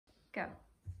Go.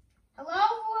 Hello,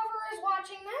 whoever is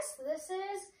watching this. This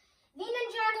is the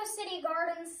Ninjago City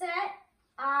Garden set.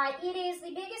 It is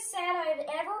the biggest set I've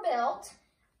ever built.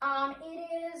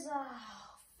 It is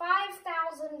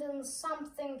 5,000 and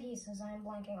something pieces. I'm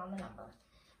blanking on the number.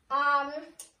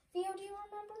 Theo, do you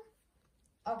remember?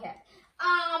 Okay.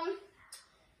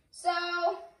 So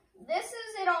this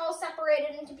is it all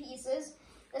separated into pieces.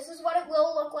 This is what it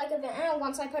will look like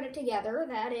once I put it together.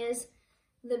 That is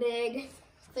the big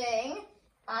thing.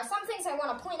 Some things I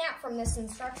want to point out from this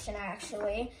instruction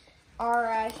actually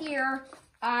are here.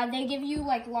 They give you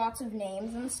like lots of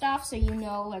names and stuff, so you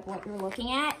know like what you're looking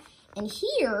at. And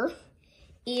here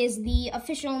is the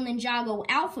official Ninjago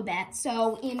alphabet.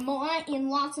 So in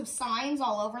lots of signs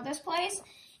all over this place,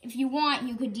 if you want,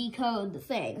 you could decode the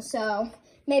thing. So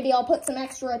maybe I'll put some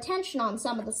extra attention on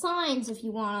some of the signs if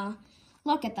you want to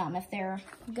look at them, if they're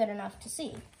good enough to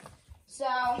see. So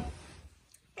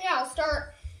yeah, I'll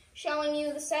start showing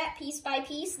you the set piece by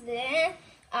piece. Then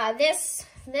this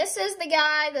is the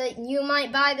guy that you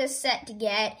might buy this set to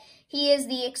get. He is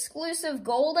the exclusive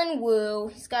Golden Woo.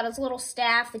 He's got his little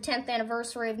staff, the 10th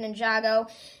anniversary of Ninjago.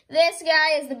 This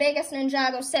guy is the biggest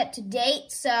Ninjago set to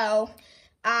date, so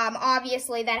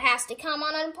obviously that has to come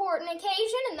on an important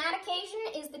occasion, and that occasion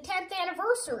is the 10th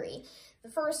anniversary. The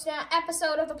first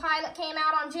episode of the pilot came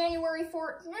out on January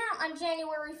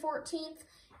 14th,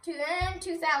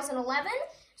 2011.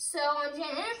 So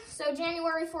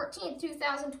January 14th,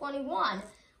 2021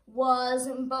 was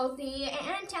both the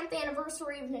 10th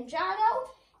anniversary of Ninjago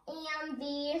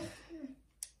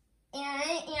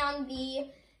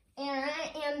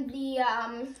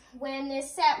and when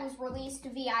this set was released to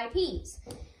VIPs.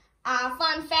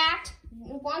 Fun fact,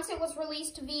 once it was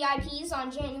released to VIPs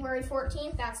on January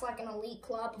 14th, that's like an elite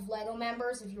club of LEGO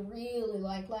members if you really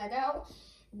like LEGO,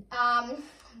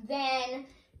 then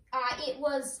it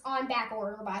was on back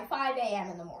order by 5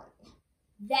 a.m. in the morning.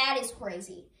 That is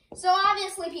crazy. So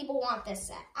obviously people want this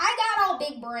set. I got all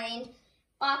big brained,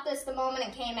 bought this the moment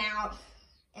it came out,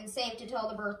 and saved it till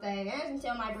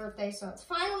until my birthday, so it's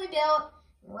finally built,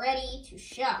 ready to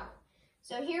show.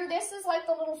 So here, this is like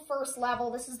the little first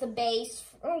level. This is the base,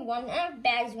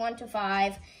 bags 1 to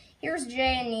 5. Here's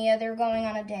Jay and Nia. They're going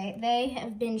on a date. They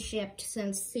have been shipped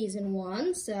since season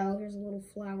 1, so here's a little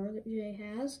flower that Jay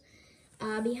has.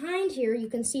 Behind here, you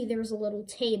can see there's a little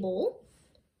table.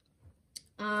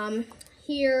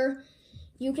 Here,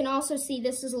 you can also see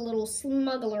this is a little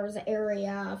smuggler's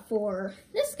area for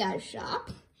this guy's shop.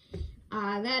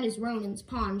 That is Ronan's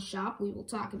pawn shop. We will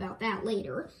talk about that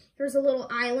later. Here's a little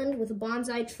island with a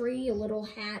bonsai tree, a little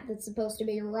hat that's supposed to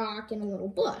be a rock, and a little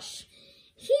bush.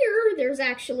 Here, there's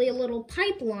actually a little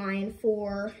pipeline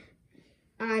for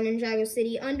Ninjago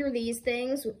City. Under these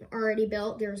things, already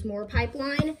built, there's more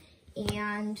pipeline.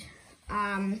 And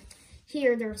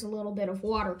here, there's a little bit of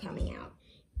water coming out.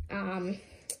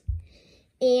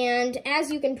 And as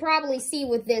you can probably see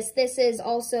with this is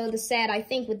also the set, I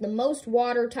think, with the most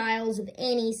water tiles of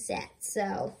any set.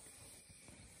 So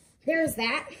there's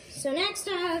that. So next,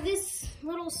 this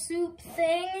little soup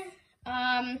thing.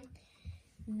 And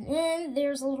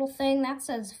there's a little thing that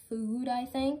says food, I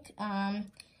think.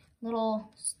 Little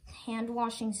hand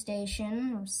washing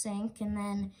station or sink. And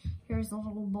then here's the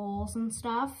little bowls and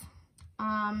stuff.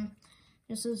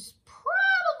 This is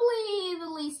probably the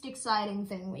least exciting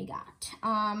thing we got.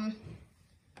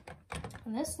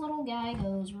 This little guy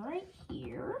goes right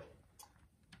here.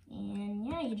 And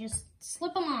yeah, you just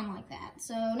slip them on like that.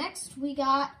 So next we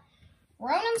got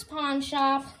Ronan's pawn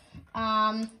shop.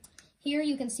 Here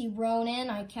you can see Ronan.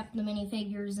 I kept the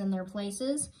minifigures in their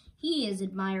places. He is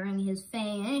admiring his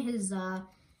Fang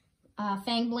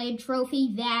Blade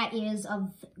trophy. That is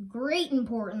of great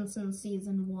importance in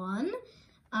season 1.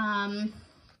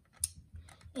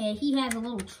 He has a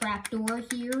little trapdoor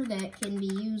here that can be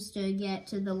used to get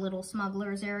to the little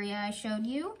smuggler's area I showed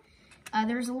you.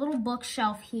 There's a little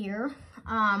bookshelf here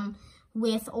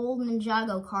with old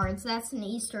Ninjago cards. That's an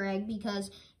Easter egg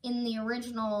because in the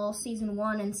original season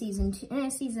 1 and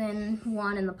season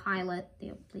 1 in the pilot,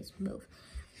 please move.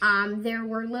 There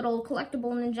were little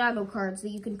collectible Ninjago cards that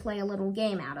you could play a little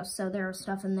game out of. So there's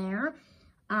stuff in there.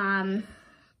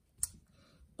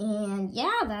 And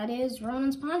yeah, that is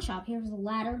Ronan's pawn shop. Here's the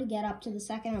ladder to get up to the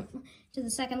second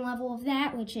level of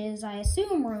that, which is, I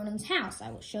assume, Ronan's house. I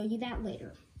will show you that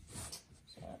later.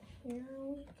 So here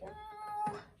we go.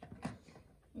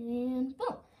 And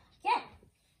boom. Okay.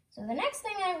 So the next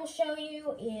thing I will show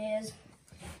you is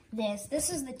this.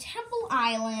 This is the Temple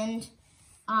Island.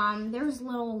 There's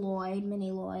little Lloyd,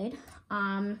 mini Lloyd.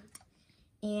 And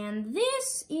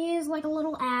this is like a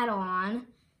little add-on.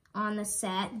 on the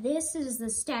set. This is the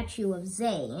statue of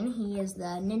Zane. He is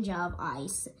the Ninja of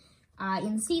Ice.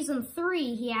 In season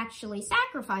 3, he actually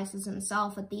sacrifices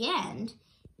himself at the end,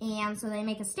 and so they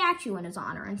make a statue in his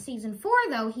honor. In season 4,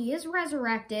 though, he is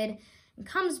resurrected and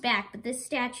comes back, but this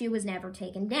statue was never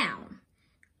taken down.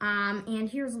 And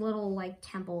here's a little, like,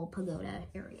 temple pagoda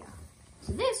area.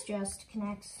 So this just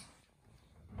connects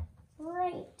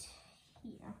right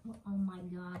here. Oh my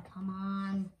god, come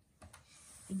on.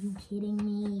 Are you kidding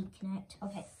me? Connect.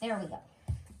 Okay, there we go.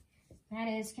 That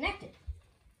is connected.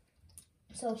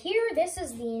 So here, this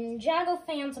is the Ninjago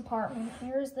fan's apartment.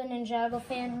 Here's the Ninjago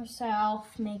fan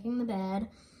herself making the bed.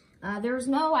 There's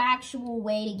no actual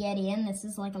way to get in. This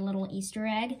is like a little Easter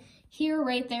egg. Here,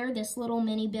 right there, this little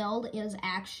mini build is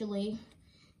actually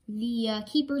the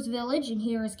Keeper's Village, and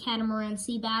here is Catamaran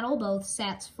Sea Battle, both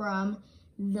sets from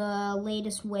the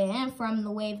latest wave, from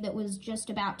the wave that was just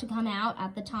about to come out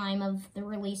at the time of the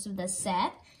release of this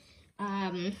set.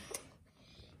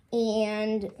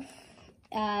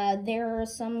 There are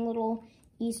some little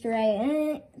Easter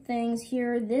egg things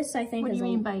here. This, I think, What do you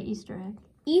mean by Easter egg?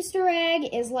 Easter egg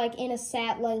is like in a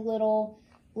set, like little,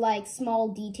 like small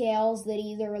details that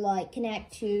either like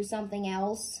connect to something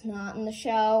else, not in the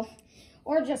show,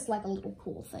 or just like a little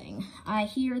cool thing.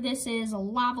 Here, this is a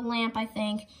lava lamp, I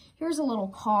think. Here's a little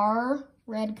car,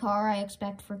 red car, I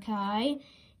expect for Kai.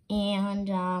 And,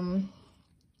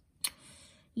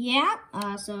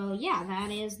 so yeah,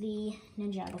 that is the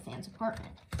Ninjago fan's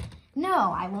apartment.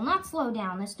 No, I will not slow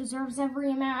down. This deserves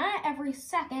every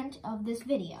second of this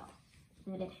video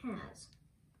that it has.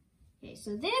 Okay,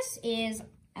 so this is,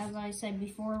 as I said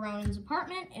before, Ronan's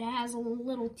apartment. It has a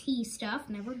little tea stuff.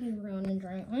 Never do Ronan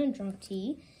drunk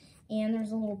tea. And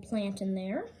there's a little plant in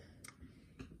there.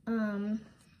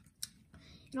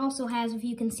 It also has, if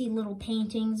you can see, little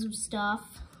paintings of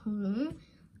stuff.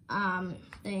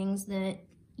 Things that,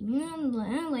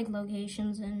 like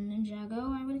locations in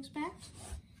Ninjago, I would expect.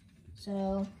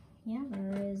 So, yeah,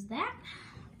 there is that.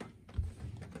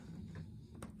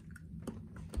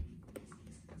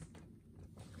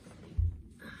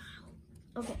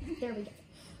 Okay, there we go.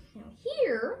 Now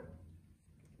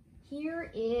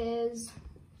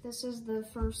this is the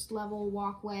first level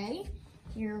walkway.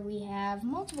 Here we have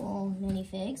multiple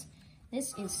minifigs.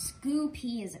 This is Scoop.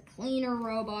 He is a cleaner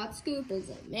robot. Scoop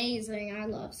is amazing. I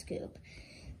love Scoop.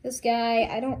 This guy,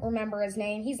 I don't remember his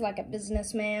name. He's like a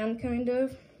businessman, kind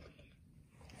of.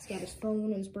 He's got his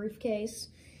phone in his briefcase.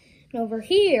 And over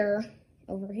here,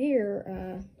 oh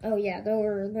yeah, there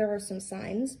were some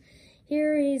signs.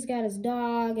 Here he's got his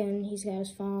dog and he's got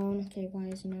his phone. Okay, why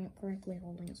is he not correctly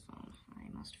holding his phone? I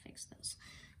must fix this.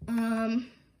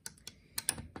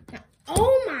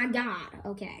 Oh my god,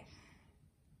 okay.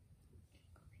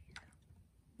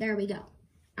 There we go.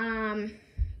 And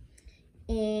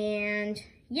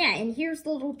yeah, and here's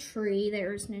the little tree.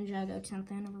 There's Ninjago 10th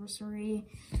anniversary.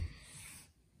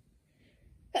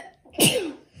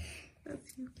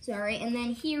 Sorry, and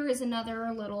then here is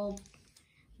another little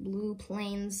blue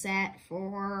plain set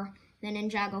for the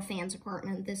Ninjago fan's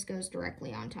apartment. This goes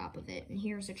directly on top of it. And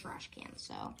here's a trash can,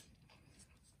 so.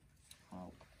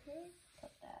 Okay,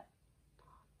 put that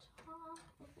on top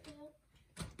of it.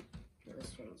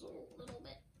 This one's a little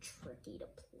bit tricky to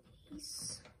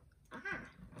place.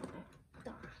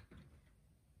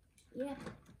 Yeah,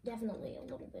 definitely a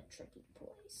little bit tricky to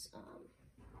place.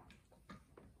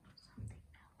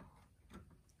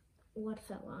 What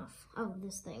fell off? Oh,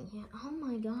 this thing. Yeah. Oh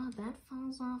my god, that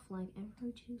falls off like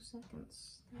every 2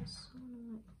 seconds. That's so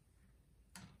annoying.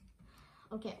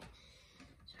 Okay.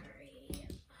 Sorry.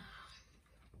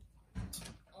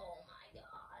 Oh my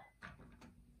god.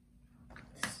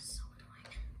 This is so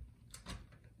annoying.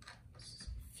 This is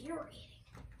infuriating.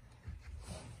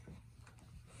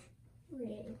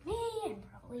 Infuriating me and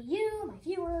probably you, my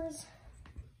viewers.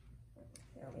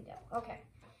 There we go. Okay.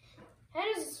 That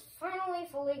is finally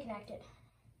fully connected.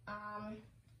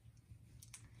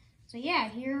 So yeah,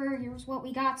 here's what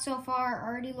we got so far.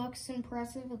 Already looks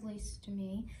impressive, at least to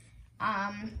me.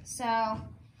 So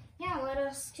yeah, let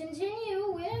us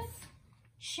continue with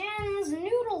Chen's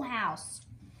Noodle House.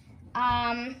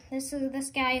 This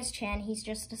guy is Chen. He's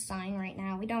just a sign right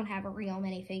now. We don't have a real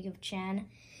minifig of Chen.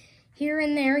 Here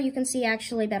and there, you can see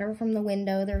actually better from the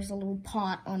window. There's a little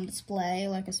pot on display,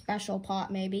 like a special pot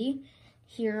maybe.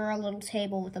 Here, a little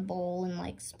table with a bowl and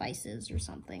like spices or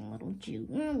something, little juice,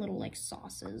 little like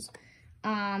sauces. Oh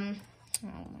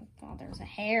my god, there's a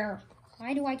hair.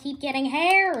 Why do I keep getting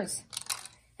hairs?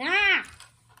 Ah!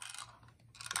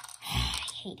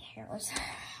 I hate hairs.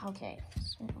 Okay,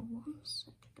 so 1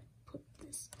 second, put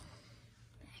this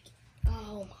back.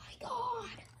 Oh my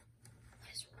god.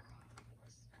 What is wrong?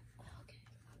 Okay.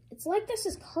 It's like this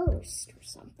is cursed or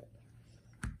something.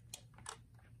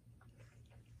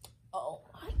 Oh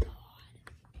my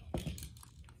god.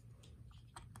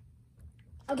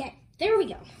 Okay, there we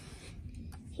go.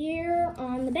 Here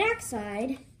on the back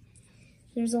side,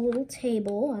 there's a little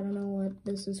table. I don't know what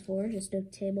this is for, just a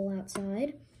table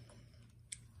outside.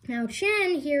 Now,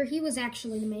 Chen here, he was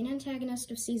actually the main antagonist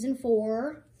of season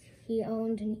 4. He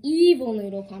owned an evil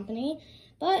noodle company,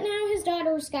 but now his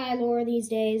daughter, Skylore, these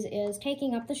days is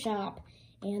taking up the shop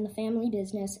and the family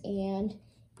business and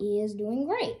is doing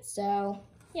great. So,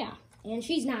 yeah, and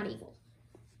she's not evil.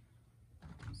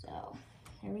 So,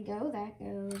 there we go. That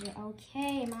goes,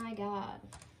 okay, my God,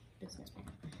 businessman.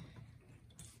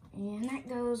 And that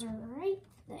goes right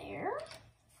there.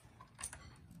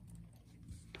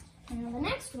 Now the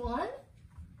next one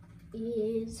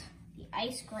is the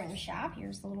ice cream shop.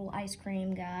 Here's the little ice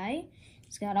cream guy.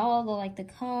 It's got all the, like, the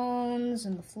cones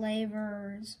and the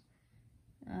flavors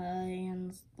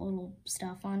and little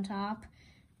stuff on top.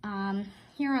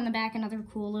 Here on the back, another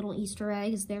cool little Easter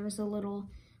eggs. There's a little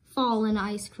fallen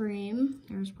ice cream.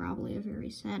 There's probably a very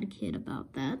sad kid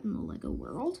about that in the Lego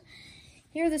world.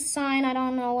 Here's the sign. I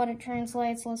don't know what it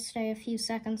translates. Let's stay a few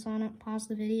seconds on it. Pause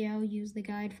the video. Use the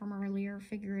guide from earlier.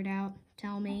 Figure it out.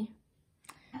 Tell me.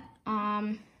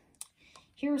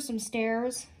 Here are some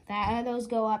stairs. Those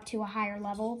go up to a higher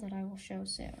level that I will show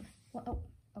soon. Oh,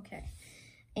 okay.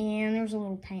 And there's a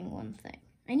little penguin thing.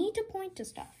 I need to point to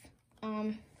stuff.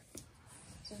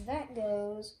 So that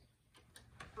goes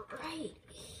right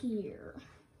here.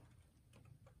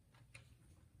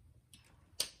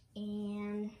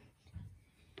 And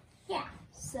yeah,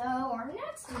 so our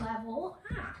next level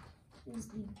is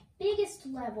the biggest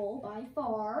level by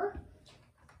far,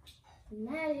 and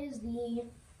that is the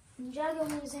Ninjago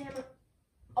Museum.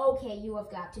 Okay, you have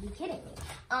got to be kidding me.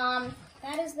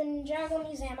 That is the Ninjago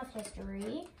Museum of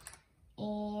History,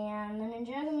 and the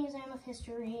Ninjago Museum of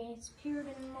History, it's appeared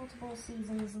in multiple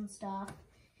seasons and stuff.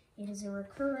 It is a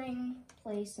recurring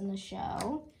place in the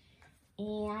show,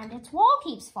 and its wall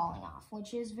keeps falling off,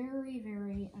 which is very,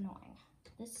 very annoying.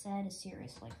 This set is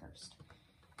seriously cursed.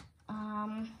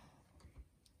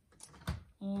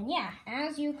 And yeah,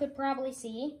 as you could probably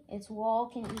see, its wall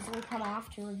can easily come off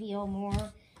to reveal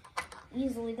more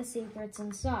easily the secrets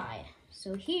inside.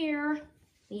 So here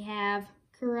we have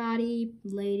Karate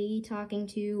Lady talking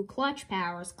to Clutch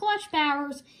Powers. Clutch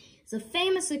Powers is a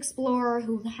famous explorer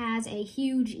who has a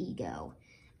huge ego.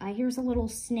 Here's a little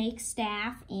snake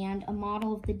staff and a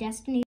model of the Destiny